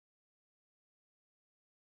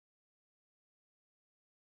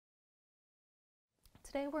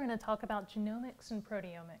Today we're going to talk about genomics and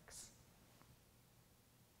proteomics.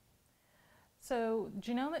 So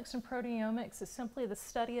genomics and proteomics is simply the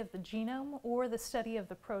study of the genome or the study of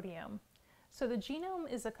the proteome. So the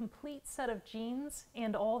genome is a complete set of genes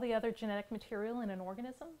and all the other genetic material in an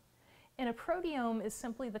organism. And a proteome is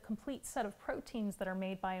simply the complete set of proteins that are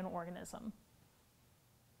made by an organism.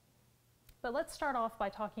 But let's start off by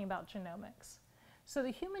talking about genomics. So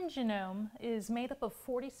the human genome is made up of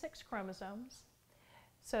 46 chromosomes.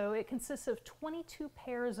 So it consists of 22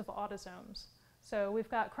 pairs of autosomes. So we've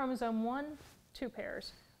got chromosome 1, 2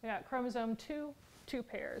 pairs. We got chromosome 2, 2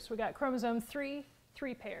 pairs. We got chromosome 3,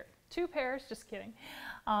 3 pairs. 2 pairs, just kidding.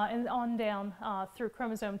 And on down through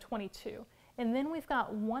chromosome 22. And then we've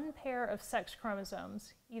got 1 pair of sex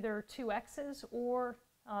chromosomes, either 2 X's or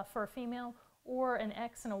for a female, or an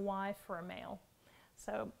X and a Y for a male.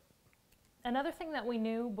 So another thing that we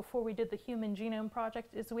knew before we did the Human Genome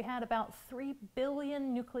Project is we had about 3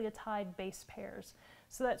 billion nucleotide base pairs.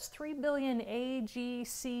 So that's 3 billion A, G,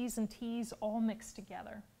 C's, and T's all mixed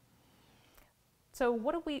together. So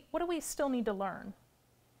what do we still need to learn?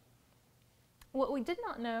 What we did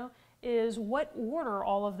not know is what order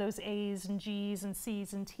all of those A's and G's and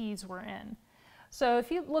C's and T's were in. So if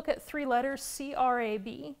you look at 3 letters,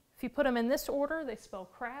 C-R-A-B, if you put them in this order, they spell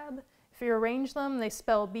crab. If you arrange them, they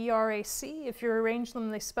spell B-R-A-C. If you arrange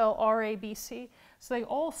them, they spell R-A-B-C. So they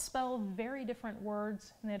all spell very different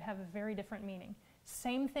words, and they'd have a very different meaning.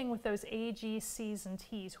 Same thing with those A, G, C's, and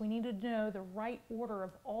T's. We needed to know the right order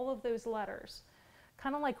of all of those letters,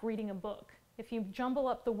 kind of like reading a book. If you jumble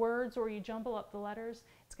up the words or you jumble up the letters,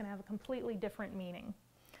 it's going to have a completely different meaning.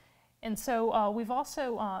 And so we've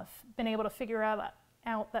also been able to figure out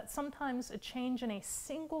that sometimes a change in a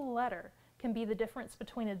single letter can be the difference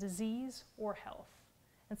between a disease or health.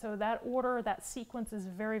 And so that order, that sequence is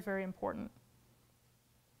very, very important.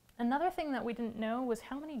 Another thing that we didn't know was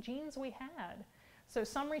how many genes we had. So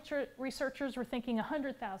some researchers were thinking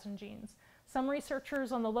 100,000 genes. Some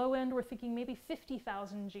researchers on the low end were thinking maybe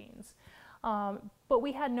 50,000 genes. But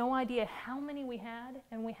we had no idea how many we had,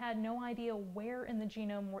 and we had no idea where in the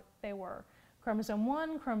genome they were. Chromosome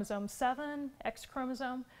 1, chromosome 7, X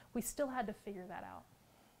chromosome, we still had to figure that out.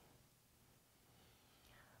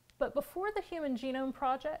 But before the Human Genome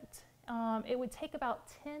Project, it would take about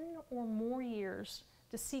 10 or more years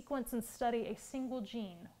to sequence and study a single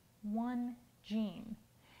gene, one gene.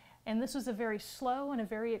 And this was a very slow and a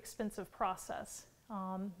very expensive process.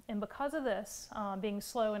 And because of this, being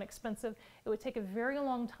slow and expensive, it would take a very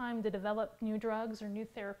long time to develop new drugs or new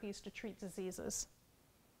therapies to treat diseases.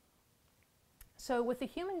 So with the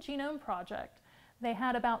Human Genome Project, they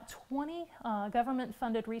had about 20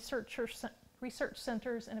 government-funded research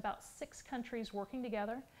centers in about 6 countries working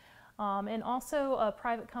together, and also a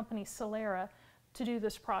private company, Celera, to do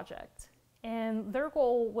this project. And their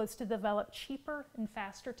goal was to develop cheaper and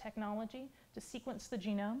faster technology to sequence the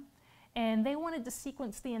genome, and they wanted to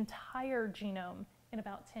sequence the entire genome in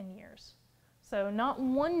about 10 years. So not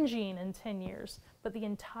one gene in 10 years, but the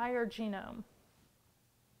entire genome.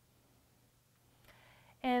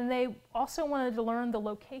 And they also wanted to learn the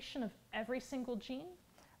location of every single gene.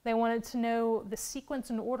 They wanted to know the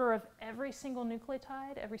sequence and order of every single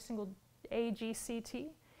nucleotide, every single A, G, C,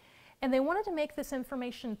 T. And they wanted to make this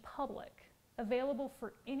information public, available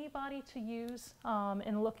for anybody to use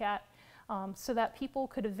and look at, so that people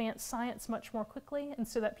could advance science much more quickly, and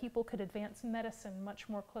so that people could advance medicine much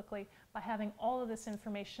more quickly by having all of this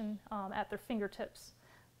information at their fingertips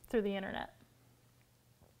through the internet.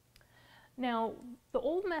 Now, the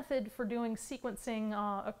old method for doing sequencing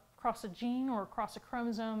across a gene or across a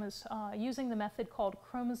chromosome is using the method called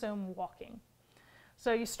chromosome walking.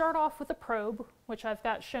 So you start off with a probe, which I've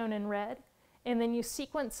got shown in red, and then you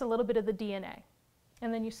sequence a little bit of the DNA,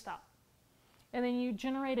 and then you stop. And then you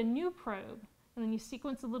generate a new probe, and then you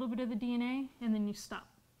sequence a little bit of the DNA, and then you stop.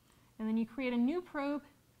 And then you create a new probe,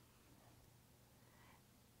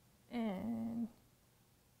 and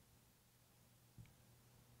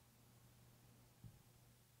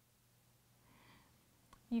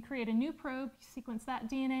you create a new probe, you sequence that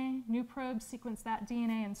DNA, new probe, sequence that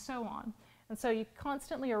DNA, and so on. And so you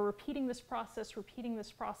constantly are repeating this process, repeating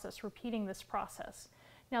this process, repeating this process.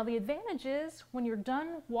 Now the advantage is when you're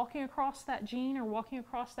done walking across that gene or walking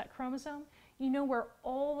across that chromosome, you know where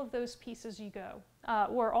all of those pieces You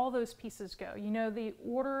know the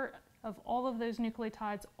order of all of those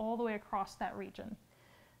nucleotides all the way across that region.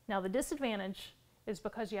 Now the disadvantage is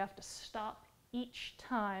because you have to stop each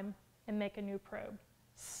time and make a new probe.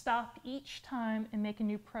 Stop each time and make a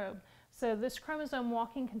new probe. So this chromosome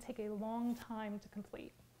walking can take a long time to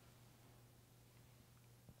complete.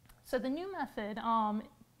 So the new method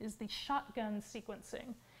is the shotgun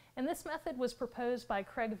sequencing. And this method was proposed by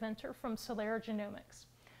Craig Venter from Celera Genomics.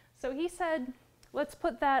 So he said, let's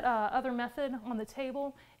put that other method on the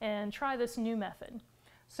table and try this new method.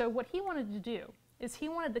 So what he wanted to do is he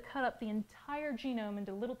wanted to cut up the entire genome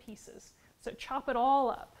into little pieces. So chop it all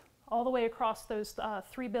up, all the way across those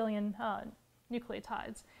 3 billion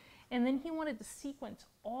nucleotides. And then he wanted to sequence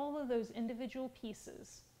all of those individual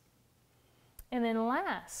pieces. And then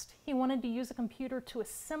last, he wanted to use a computer to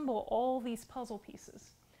assemble all these puzzle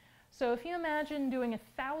pieces. So if you imagine doing a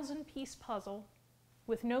 1,000-piece puzzle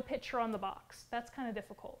with no picture on the box, that's kind of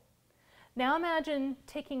difficult. Now imagine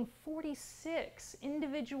taking 46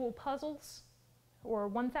 individual puzzles, or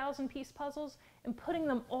 1,000-piece puzzles, and putting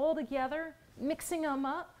them all together, mixing them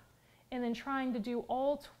up, and then trying to do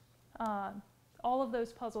all of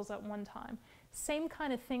those puzzles at one time. Same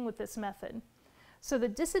kind of thing with this method. So the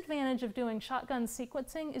disadvantage of doing shotgun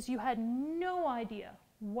sequencing is you had no idea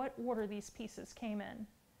what order these pieces came in.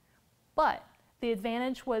 But the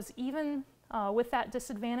advantage was even with that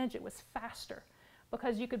disadvantage, it was faster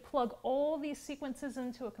because you could plug all these sequences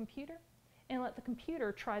into a computer and let the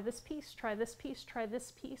computer try this piece, try this piece, try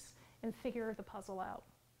this piece, and figure the puzzle out.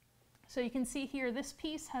 So you can see here this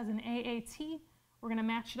piece has an AAT. We're going to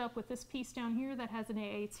match it up with this piece down here that has an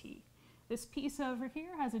AAT. This piece over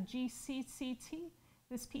here has a GCCT.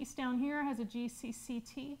 This piece down here has a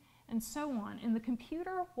GCCT, and so on. In the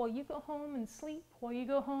computer, while you go home and sleep, while you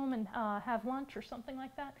go home and have lunch or something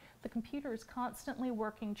like that, the computer is constantly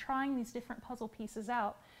working, trying these different puzzle pieces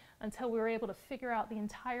out until we were able to figure out the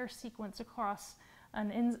entire sequence across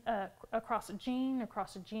a gene,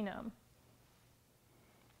 across a genome.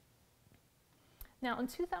 Now in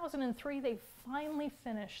 2003, they finally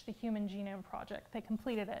finished the Human Genome Project. They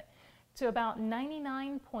completed it to about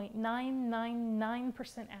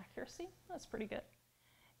 99.999% accuracy. That's pretty good.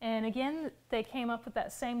 And again, they came up with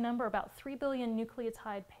that same number, about 3 billion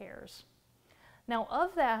nucleotide pairs. Now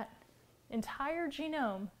of that entire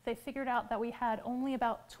genome, they figured out that we had only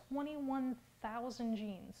about 21,000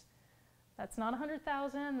 genes. That's not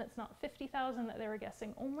 100,000, that's not 50,000 that they were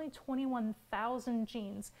guessing, only 21,000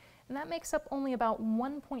 genes. And that makes up only about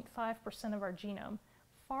 1.5% of our genome,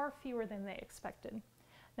 far fewer than they expected.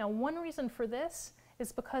 Now one reason for this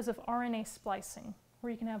is because of RNA splicing,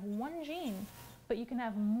 where you can have one gene, but you can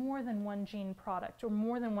have more than one gene product or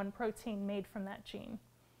more than one protein made from that gene.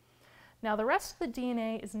 Now the rest of the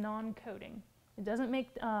DNA is non-coding. It doesn't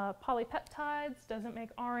make polypeptides, doesn't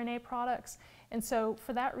make RNA products, and so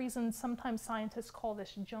for that reason sometimes scientists call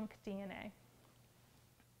this junk DNA.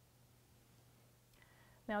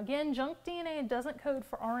 Now again, junk DNA doesn't code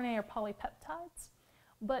for RNA or polypeptides,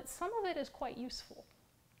 but some of it is quite useful.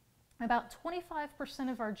 About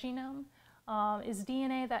 25% of our genome is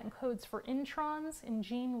DNA that encodes for introns in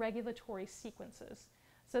gene regulatory sequences.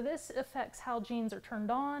 So this affects how genes are turned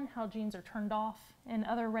on, how genes are turned off, and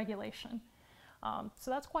other regulation. So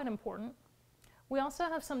that's quite important. We also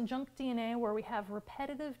have some junk DNA where we have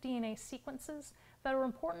repetitive DNA sequences that are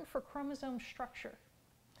important for chromosome structure.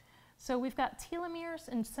 So we've got telomeres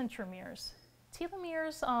and centromeres.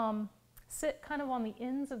 Telomeres sit kind of on the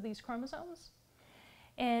ends of these chromosomes,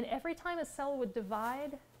 and every time a cell would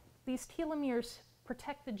divide, these telomeres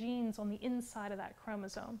protect the genes on the inside of that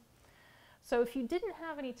chromosome. So if you didn't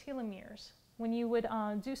have any telomeres, when you would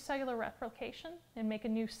do cellular replication and make a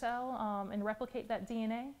new cell and replicate that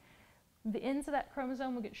DNA, the ends of that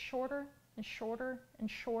chromosome will get shorter and shorter and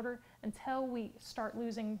shorter until we start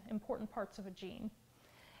losing important parts of a gene.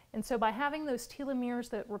 And so by having those telomeres,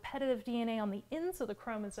 that repetitive DNA on the ends of the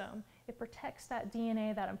chromosome, it protects that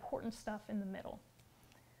DNA, that important stuff in the middle.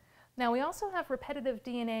 Now we also have repetitive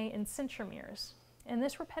DNA in centromeres, and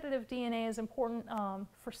this repetitive DNA is important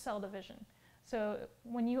for cell division. So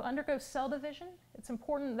when you undergo cell division, it's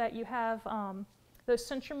important that you have those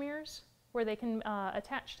centromeres where they can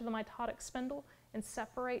attach to the mitotic spindle and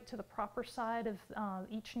separate to the proper side of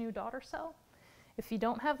each new daughter cell. If you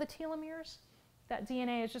don't have the telomeres, that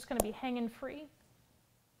DNA is just going to be hanging free,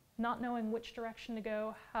 not knowing which direction to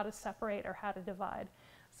go, how to separate, or how to divide.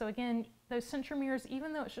 So again, those centromeres,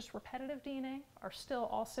 even though it's just repetitive DNA, are still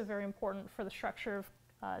also very important for the structure of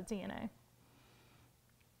DNA.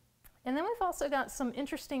 And then we've also got some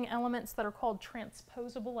interesting elements that are called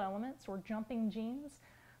transposable elements, or jumping genes.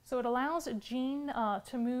 So it allows a gene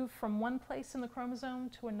to move from one place in the chromosome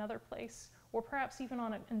to another place, or perhaps even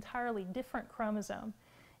on an entirely different chromosome.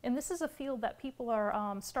 And this is a field that people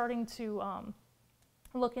are starting to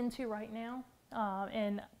look into right now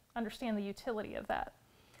and understand the utility of that.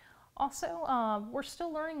 Also, we're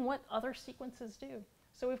still learning what other sequences do.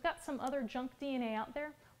 So we've got some other junk DNA out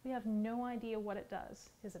there. We have no idea what it does.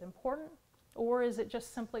 Is it important? Or is it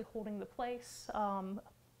just simply holding the place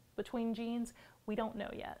between genes? We don't know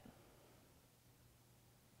yet.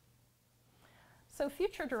 So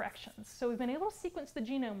future directions. So we've been able to sequence the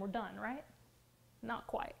genome, we're done, right? Not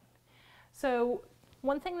quite. So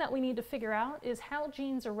one thing that we need to figure out is how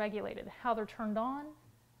genes are regulated, how they're turned on,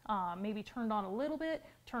 maybe turned on a little bit,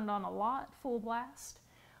 turned on a lot, full blast.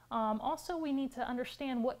 Also, we need to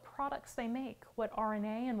understand what products they make, what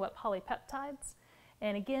RNA and what polypeptides.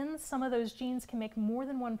 And again, some of those genes can make more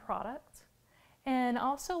than one product. And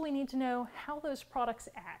also, we need to know how those products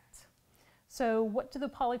act. So what do the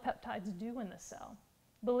polypeptides do in the cell?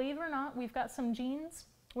 Believe it or not, we've got some genes.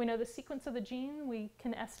 We know the sequence of the gene. We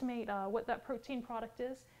can estimate what that protein product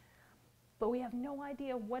is. But we have no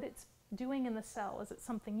idea what it's doing in the cell. Is it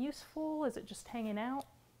something useful? Is it just hanging out?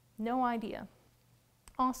 No idea.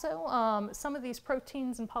 Also, some of these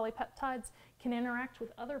proteins and polypeptides can interact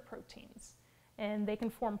with other proteins. And they can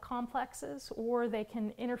form complexes, or they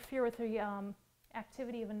can interfere with the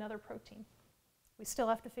activity of another protein. We still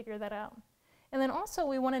have to figure that out. And then also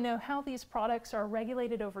we want to know how these products are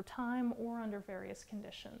regulated over time or under various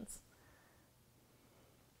conditions.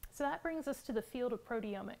 So that brings us to the field of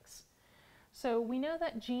proteomics. So we know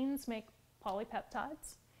that genes make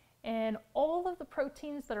polypeptides, and all of the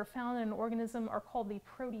proteins that are found in an organism are called the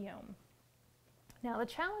proteome. Now the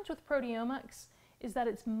challenge with proteomics is that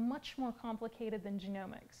it's much more complicated than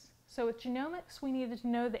genomics. So with genomics, we needed to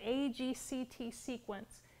know the A, G, C, T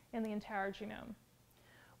sequence in the entire genome.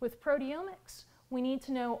 With proteomics, we need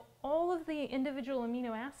to know all of the individual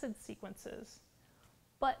amino acid sequences,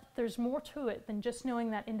 but there's more to it than just knowing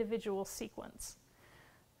that individual sequence.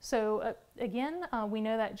 So again, we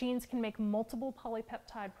know that genes can make multiple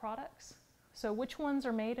polypeptide products. So which ones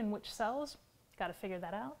are made in which cells? Got to figure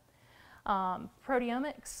that out.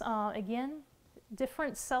 Proteomics, again,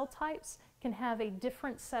 different cell types can have a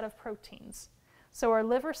different set of proteins. So our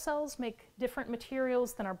liver cells make different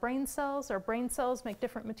materials than our brain cells make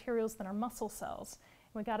different materials than our muscle cells.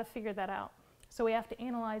 And we got to figure that out. So we have to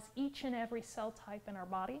analyze each and every cell type in our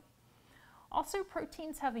body. Also,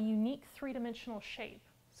 proteins have a unique three-dimensional shape.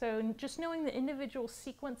 So just knowing the individual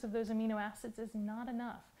sequence of those amino acids is not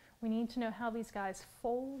enough. We need to know how these guys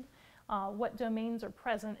fold, what domains are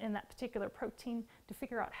present in that particular protein to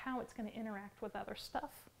figure out how it's going to interact with other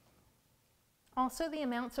stuff. Also, the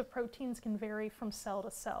amounts of proteins can vary from cell to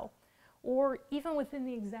cell, or even within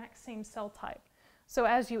the exact same cell type. So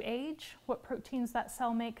as you age, what proteins that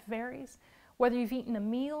cell make varies. Whether you've eaten a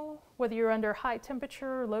meal, whether you're under high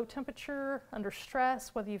temperature, low temperature, under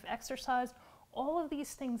stress, whether you've exercised, all of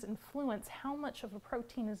these things influence how much of a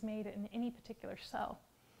protein is made in any particular cell.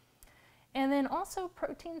 And then also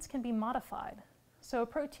proteins can be modified. So a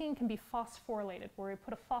protein can be phosphorylated, where we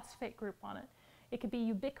put a phosphate group on it. It could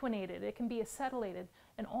be ubiquinated, it can be acetylated,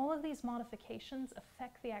 and all of these modifications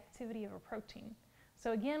affect the activity of a protein.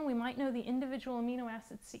 So again, we might know the individual amino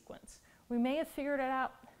acid sequence. We may have figured it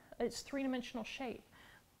out, its three-dimensional shape,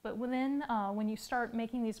 but then when you start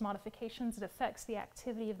making these modifications, it affects the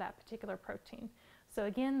activity of that particular protein. So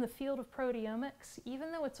again, the field of proteomics,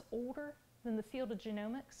 even though it's older than the field of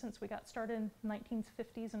genomics, since we got started in the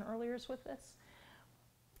 1950s and earlier with this,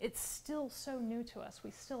 it's still so new to us. We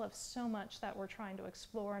still have so much that we're trying to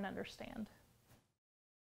explore and understand.